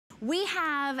We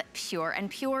have PUR,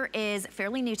 and PUR is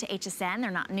fairly new to HSN.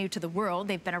 They're not new to the world.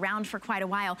 They've been around for quite a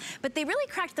while, but they really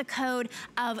cracked the code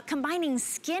of combining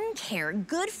skincare,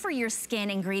 good for your skin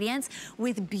ingredients,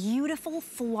 with beautiful,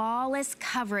 flawless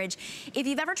coverage. If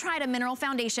you've ever tried a mineral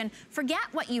foundation, forget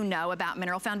what you know about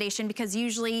mineral foundation, because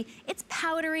usually it's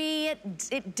powdery,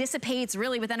 it dissipates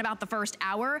really within about the first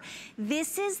hour.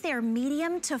 This is their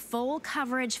medium to full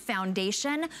coverage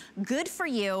foundation, good for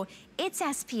you. It's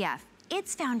SPF.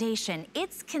 It's foundation,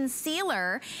 it's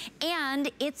concealer,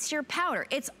 and it's your powder.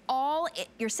 It's all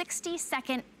your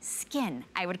 60-second skin,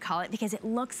 I would call it, because it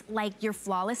looks like your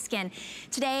flawless skin.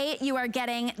 Today, you are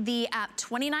getting the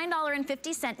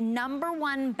 $29.50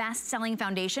 #1 best-selling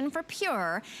foundation for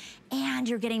PUR, and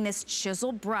you're getting this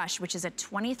chisel brush, which is a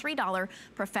 $23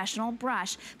 professional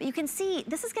brush. But you can see,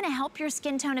 this is gonna help your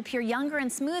skin tone appear younger and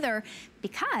smoother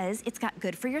because it's got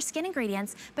good for your skin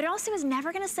ingredients, but it also is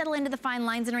never gonna settle into the fine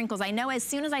lines and wrinkles. I know as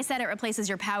soon as I said it replaces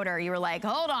your powder, you were like,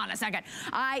 hold on a second.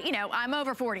 I'm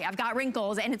over 40, I've got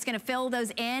wrinkles, and it's gonna fill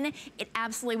those in. It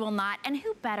absolutely will not. And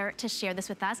who better to share this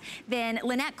with us than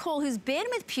Lynette Cole, who's been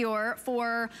with PUR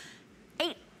for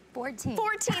 14 years.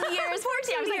 14 years.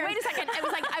 I was like, wait a second.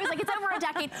 I was like, it's over a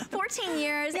decade. 14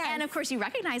 years. Yes. And of course, you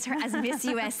recognize her as Miss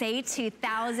USA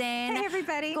 2000. Hey,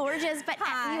 everybody. Gorgeous. But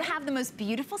you have the most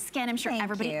beautiful skin. I'm sure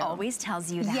everybody always tells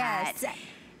you that. Yes.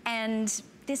 And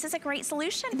this is a great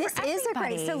solution for everybody. This is a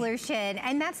great solution.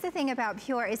 And that's the thing about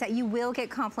PUR, is that you will get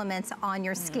compliments on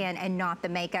your skin and not the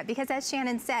makeup. Because as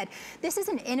Shannon said, this is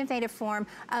an innovative form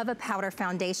of a powder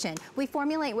foundation. We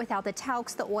formulate without the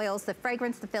talcs, the oils, the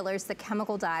fragrance, the fillers, the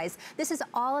chemical dyes. This is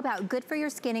all about good for your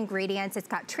skin ingredients. It's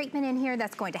got treatment in here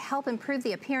that's going to help improve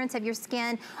the appearance of your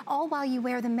skin, all while you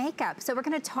wear the makeup. So we're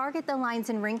gonna target the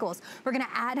lines and wrinkles. We're gonna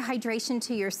add hydration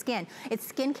to your skin.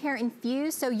 It's skincare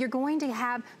infused, so you're going to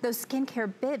have those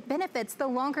skincare benefits the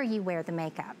longer you wear the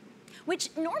makeup. Which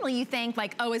normally you think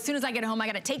like, oh, as soon as I get home, I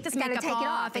gotta take this makeup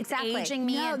off. It's aging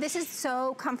me. No, this is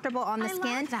so comfortable on the skin.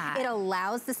 I love that. It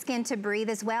allows the skin to breathe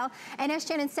as well. And as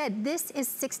Shannon said, this is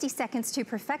 60 seconds to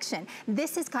perfection.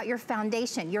 This has got your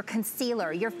foundation, your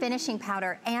concealer, your finishing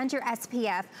powder, and your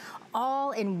SPF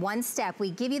all in one step.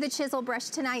 We give you the chisel brush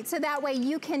tonight, so that way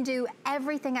you can do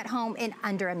everything at home in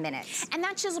under a minute. And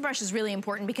that chisel brush is really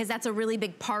important because that's a really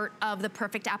big part of the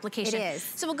perfect application. It is.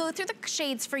 So we'll go through the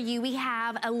shades for you. We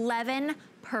have 11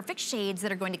 perfect shades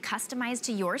that are going to customize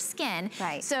to your skin.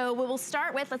 Right. So we will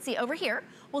start with, let's see, over here,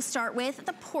 we'll start with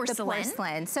the porcelain. The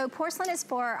porcelain. So porcelain is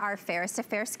for our fairest to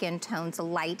fair skin tones.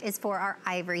 Light is for our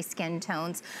ivory skin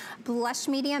tones. Blush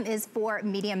medium is for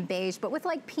medium beige, but with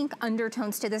like pink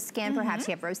undertones to the skin. Perhaps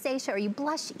you have rosacea or you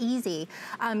blush easy.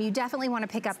 You definitely want to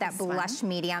pick up that blush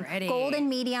medium. Pretty. Golden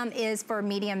medium is for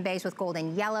medium beige with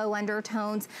golden yellow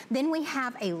undertones. Then we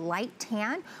have a light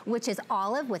tan, which is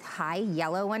olive with high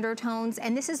yellow undertones.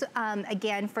 And this is,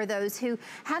 again, for those who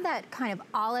have that kind of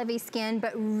olivey skin,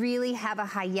 but really have a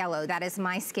high yellow. That is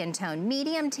my skin tone.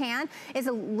 Medium tan is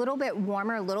a little bit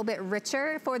warmer, a little bit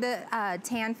richer for the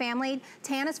tan family.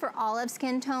 Tan is for olive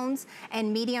skin tones,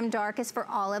 and medium dark is for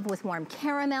olive with warm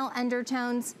caramel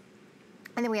undertones.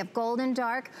 And then we have golden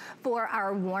dark for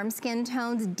our warm skin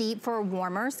tones, deep for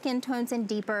warmer skin tones, and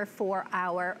deeper for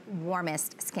our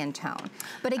warmest skin tone.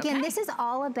 But again, this is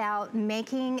all about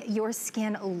making your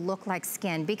skin look like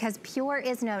skin, because PUR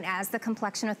is known as the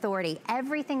complexion authority.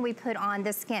 Everything we put on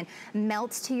the skin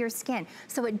melts to your skin,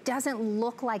 so it doesn't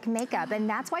look like makeup. And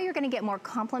that's why you're gonna get more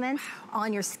compliments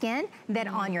on your skin than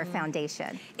on your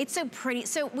foundation. It's so pretty.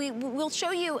 So we'll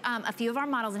show you a few of our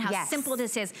models and how simple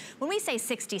this is. When we say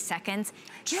 60 seconds,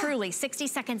 truly 60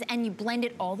 seconds, and you blend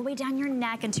it all the way down your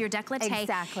neck into your décolleté.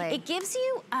 Exactly. It gives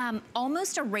you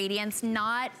almost a radiance,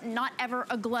 not ever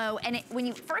a glow. And when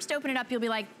you first open it up, you'll be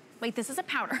like, wait, this is a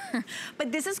powder.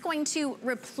 But this is going to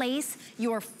replace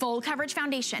your full coverage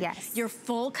foundation, your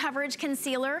full coverage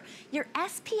concealer, your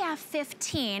SPF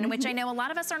 15, which I know a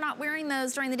lot of us are not wearing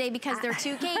those during the day because they're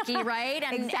too cakey, right?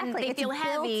 And they feel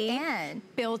heavy.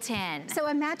 Built in. So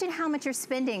imagine how much you're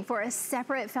spending for a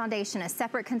separate foundation, a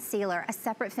separate concealer, a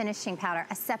separate finishing powder,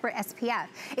 a separate SPF.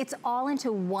 It's all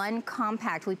into one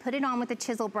compact. We put it on with a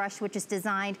chisel brush, which is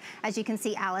designed, as you can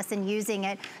see Allison using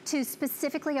it, to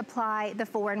specifically apply the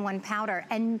 4-in-1 powder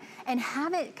and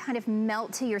have it kind of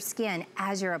melt to your skin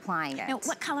as you're applying it. Now,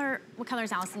 what color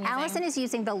is Allison using? Allison is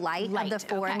using the light of the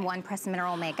 4-in-1 Pressed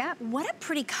Mineral Makeup. What a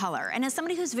pretty color. And as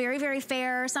somebody who's very, very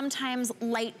fair, sometimes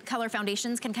light color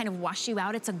foundations can kind of wash you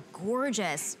out. It's a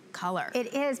gorgeous color.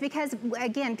 It is, because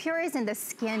again, PUR is in the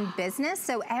skin business,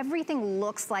 so everything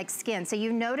looks like skin. So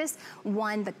you notice,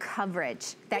 one, the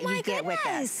coverage that you get with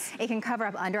this. It can cover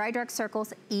up under-eye dark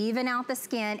circles, even out the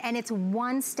skin, and it's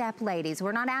one step, ladies.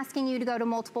 We're not asking you to go to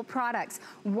multiple products.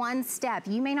 One step.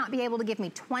 You may not be able to give me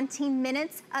 20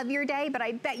 minutes of your day, but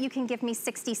I bet you can give me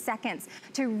 60 seconds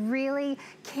to really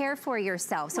care for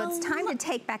yourself. So it's time to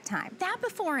take back time. That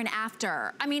before and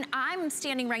after. I mean, I'm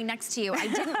standing right next to you. I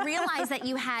didn't realize that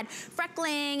you had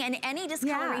freckling and any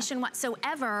discoloration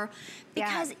whatsoever,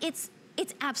 because it's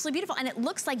absolutely beautiful, and it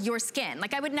looks like your skin.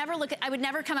 Like, I would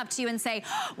never come up to you and say,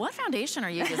 oh, what foundation are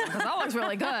you using? Because that looks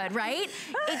really good, right?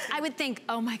 I would think,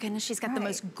 oh my goodness, she's got the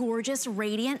most gorgeous,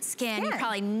 radiant skin. You've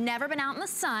probably never been out in the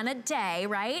sun a day,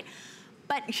 right?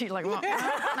 But she's like, well,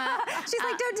 she's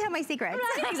like, don't tell my secrets.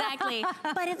 Exactly.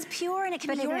 But it's PUR, and it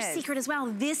can be your secret as well.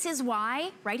 This is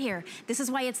why, right here, this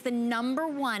is why it's the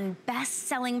 #1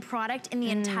 best-selling product in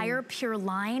the entire PUR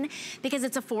line, because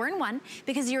it's a 4-in-1,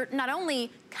 because you're not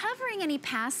only covering any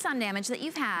past sun damage that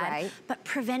you've had, but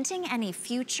preventing any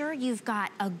future. You've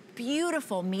got a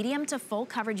beautiful medium to full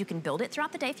coverage. You can build it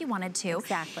throughout the day if you wanted to.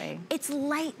 Exactly. It's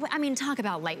light, I mean, talk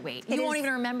about lightweight. You won't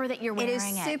even remember that you're wearing it.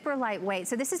 It is super lightweight.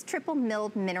 So this is triple milled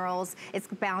minerals. It's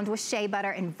bound with shea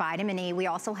butter and vitamin E. We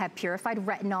also have purified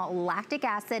retinol, lactic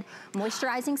acid,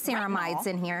 moisturizing ceramides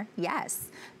in here. Yes.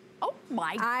 Oh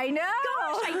my I know.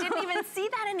 Gosh, I didn't even see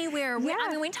that anywhere. I mean,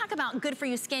 when we talk about good for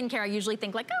you skincare, I usually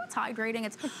think like, oh, it's hydrating.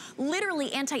 It's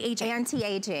literally anti-aging.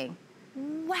 Anti-aging.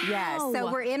 Wow. Yes,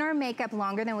 so we're in our makeup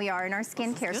longer than we are in our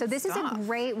skincare. So this is a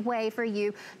great way for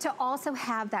you to also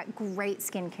have that great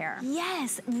skincare.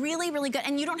 Yes, really, really good.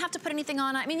 And you don't have to put anything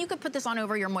on. I mean, you could put this on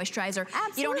over your moisturizer.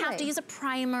 Absolutely. You don't have to use a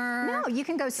primer. No, you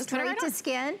can go straight to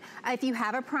skin. If you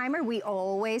have a primer, we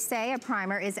always say a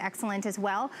primer is excellent as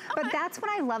well. Okay. But that's what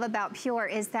I love about PUR,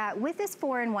 is that with this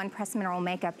 4-in-1 pressed mineral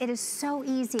makeup, it is so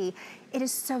easy. It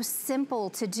is so simple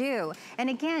to do. And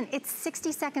again, it's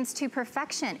 60 seconds to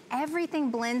perfection.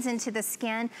 Everything blends into the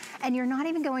skin, and you're not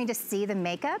even going to see the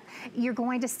makeup. You're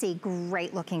going to see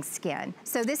great looking skin.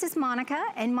 So this is Monica,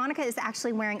 and Monica is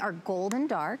actually wearing our golden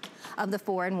dark of the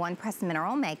 4-in-1 pressed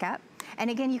mineral makeup. And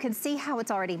again, you can see how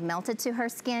it's already melted to her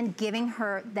skin, giving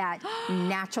her that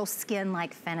natural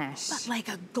skin-like finish. But like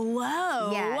a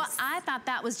glow. Yes. I thought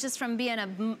that was just from being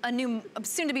a new,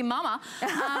 soon-to-be mama.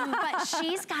 But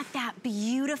she's got that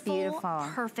beautiful,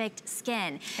 perfect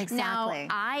skin. Exactly. Now,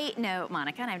 I know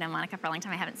Monica, and I've known Monica for a long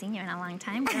time. I haven't seen you in a long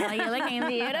time. Girl, you're looking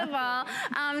beautiful.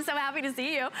 I'm so happy to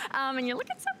see you. And you're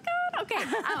looking so good. Okay,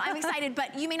 I'm excited,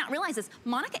 but you may not realize this.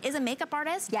 Monica is a makeup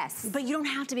artist. Yes. But you don't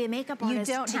have to be a makeup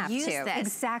artist to use this.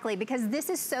 Exactly, because this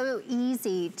is so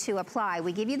easy to apply.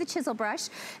 We give you the chisel brush,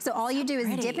 so all you do is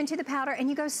dip into the powder and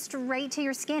you go straight to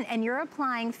your skin, and you're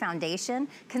applying foundation,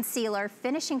 concealer,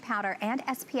 finishing powder, and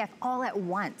SPF all at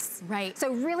once. Right.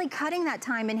 So really cutting that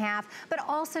time in half, but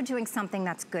also doing something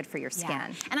that's good for your skin.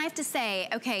 Yeah. And I have to say,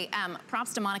 okay,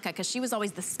 props to Monica, because she was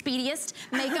always the speediest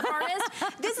makeup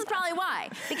artist. This is probably why,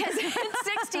 because in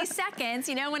 60 seconds,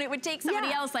 you know, when it would take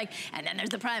somebody else, like, and then there's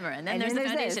the primer, and then there's the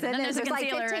foundation, and then there's the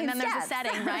concealer, and then there's the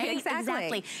setting, right?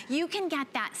 Exactly. You can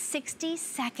get that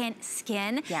 60-second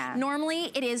skin. Yeah.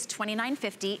 Normally, it is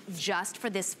 $29.50 just for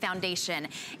this foundation.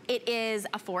 It is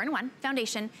a 4-in-1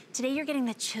 foundation. Today, you're getting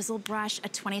the chisel brush, a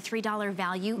 $23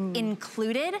 value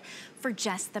included for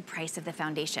just the price of the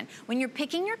foundation. When you're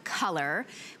picking your color,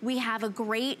 we have a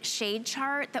great shade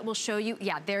chart that will show you,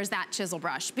 yeah, there's that chisel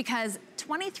brush, because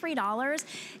 $23,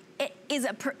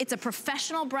 it's a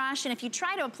professional brush, and if you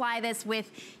try to apply this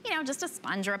with, you know, just a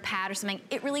sponge or a pad or something,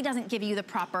 it really doesn't give you the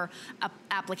proper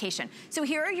application. So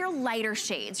here are your lighter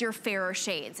shades, your fairer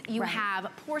shades. You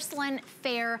have porcelain,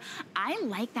 fair. I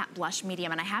like that blush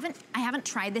medium, and I haven't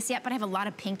tried this yet, but I have a lot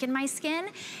of pink in my skin,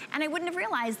 and I wouldn't have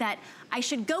realized that I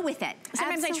should go with it.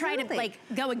 Sometimes I try to like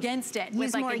go against it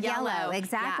with like more a yellow.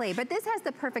 Exactly. Yeah. But this has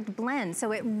the perfect blend,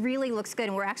 so it really looks good,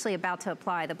 and we're actually about to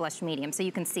apply the blush medium, so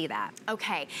you can see that.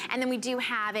 Okay, and then we do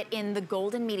have it in the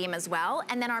golden medium as well,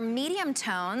 and then our medium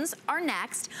tones are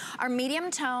next. Our medium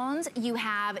tones, you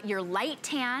have your light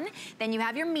tan, then you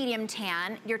have your medium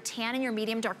tan, your tan and your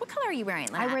medium dark. What color are you wearing,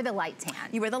 Lynette? I wear the light tan.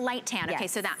 You wear the light tan. Yes. Okay,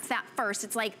 so that's that first.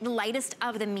 It's like the lightest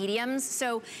of the mediums.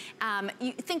 So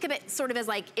you think of it sort of as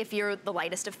like if you're the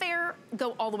lightest of fair,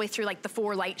 go all the way through like the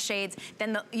 4 light shades,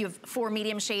 then you have 4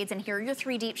 medium shades, and here are your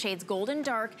 3 deep shades, golden,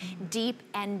 dark, deep,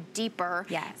 and deeper.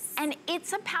 Yes. And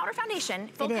it's a powder foundation,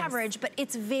 full coverage, coverage, but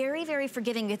it's very, very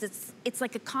forgiving because it's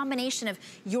like a combination of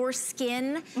your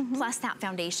skin plus that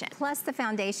foundation. Plus the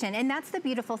foundation, and that's the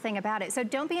beautiful thing about it. So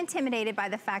don't be intimidated by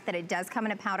the fact that it does come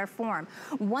in a powder form.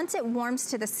 Once it warms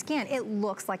to the skin, it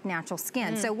looks like natural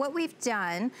skin. So what we've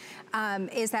done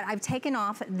is that I've taken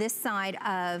off this side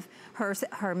of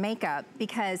her makeup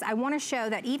because I want to show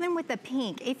that even with the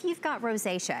pink, if you've got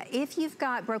rosacea, if you've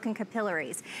got broken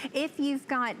capillaries, if you've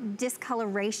got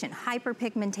discoloration,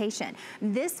 hyperpigmentation,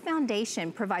 this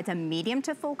foundation provides a medium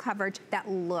to full coverage that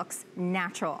looks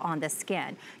natural on the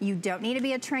skin. You don't need to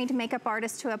be a trained makeup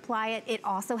artist to apply it. It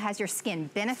also has your skin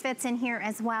benefits in here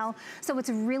as well. So it's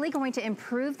really going to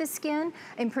improve the skin,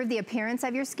 improve the appearance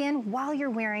of your skin while you're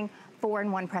wearing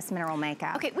 4-in-1 pressed mineral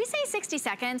makeup. Okay, we say 60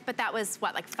 seconds, but that was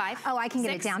what, like 5? Oh, I can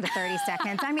get it down to 30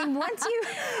 seconds. I mean, once you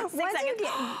get,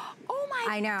 oh my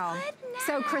I know. goodness.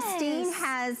 So Christine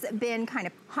has been kind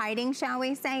of hiding, shall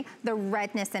we say, the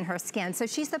redness in her skin. So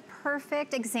she's the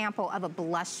perfect example of a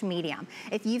blush medium.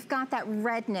 If you've got that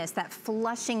redness, that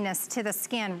flushingness to the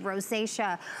skin,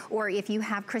 rosacea, or if you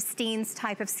have Christine's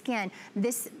type of skin,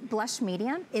 this blush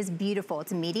medium is beautiful.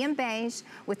 It's a medium beige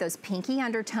with those pinky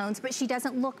undertones, but she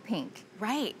doesn't look pink.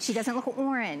 Right. She doesn't look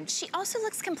orange. She also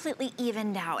looks completely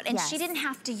evened out, and she didn't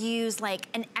have to use like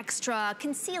an extra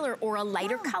concealer or a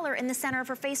lighter color in the center of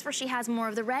her face where she has more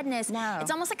of the redness. No. It's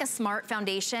almost like a smart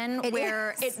foundation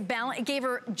where it gave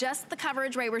her just the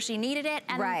coverage right where she needed it,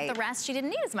 and the rest she didn't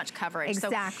need as much coverage.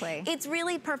 Exactly. So it's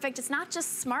really perfect. It's not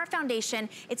just smart foundation,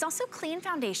 it's also clean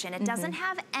foundation. It doesn't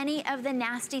have any of the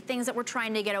nasty things that we're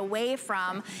trying to get away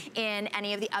from in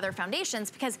any of the other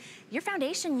foundations, because your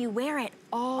foundation, you wear it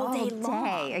all day long,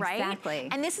 right? Exactly.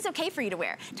 And this is okay for you to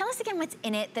wear. Tell us again what's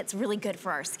in it that's really good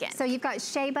for our skin. So you've got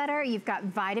shea butter, you've got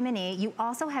vitamin E, you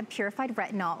also have purified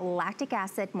retinol, lactic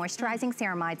acid, moisturizing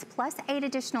ceramides, plus 8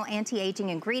 additional anti-aging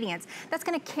ingredients that's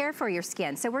gonna care for your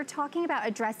skin. So we're talking about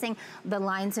addressing the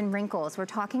lines and wrinkles. We're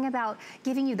talking about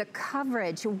giving you the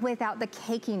coverage without the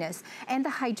cakiness and the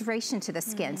hydration to the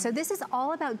skin. So this is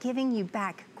all about giving you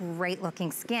back great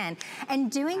looking skin and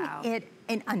doing it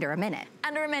in under a minute.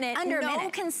 Under a minute. No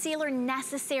concealer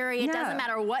necessary. It doesn't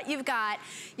matter what you've got.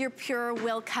 Your PUR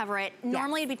will cover it.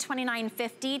 Normally it'd be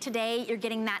 $29.50. Today you're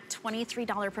getting that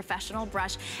 $23 professional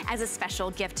brush as a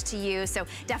special gift to you. So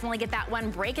definitely get that one.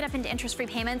 Break it up into interest-free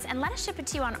payments and let us ship it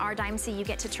to you on our dime so you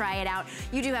get to try it out.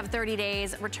 You do have 30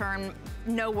 days return.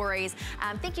 No worries.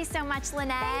 Thank you so much,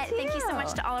 Lynette. Thank you so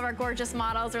much to all of our gorgeous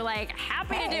models. We're like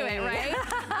happy to do it,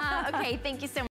 right? Okay, thank you so much.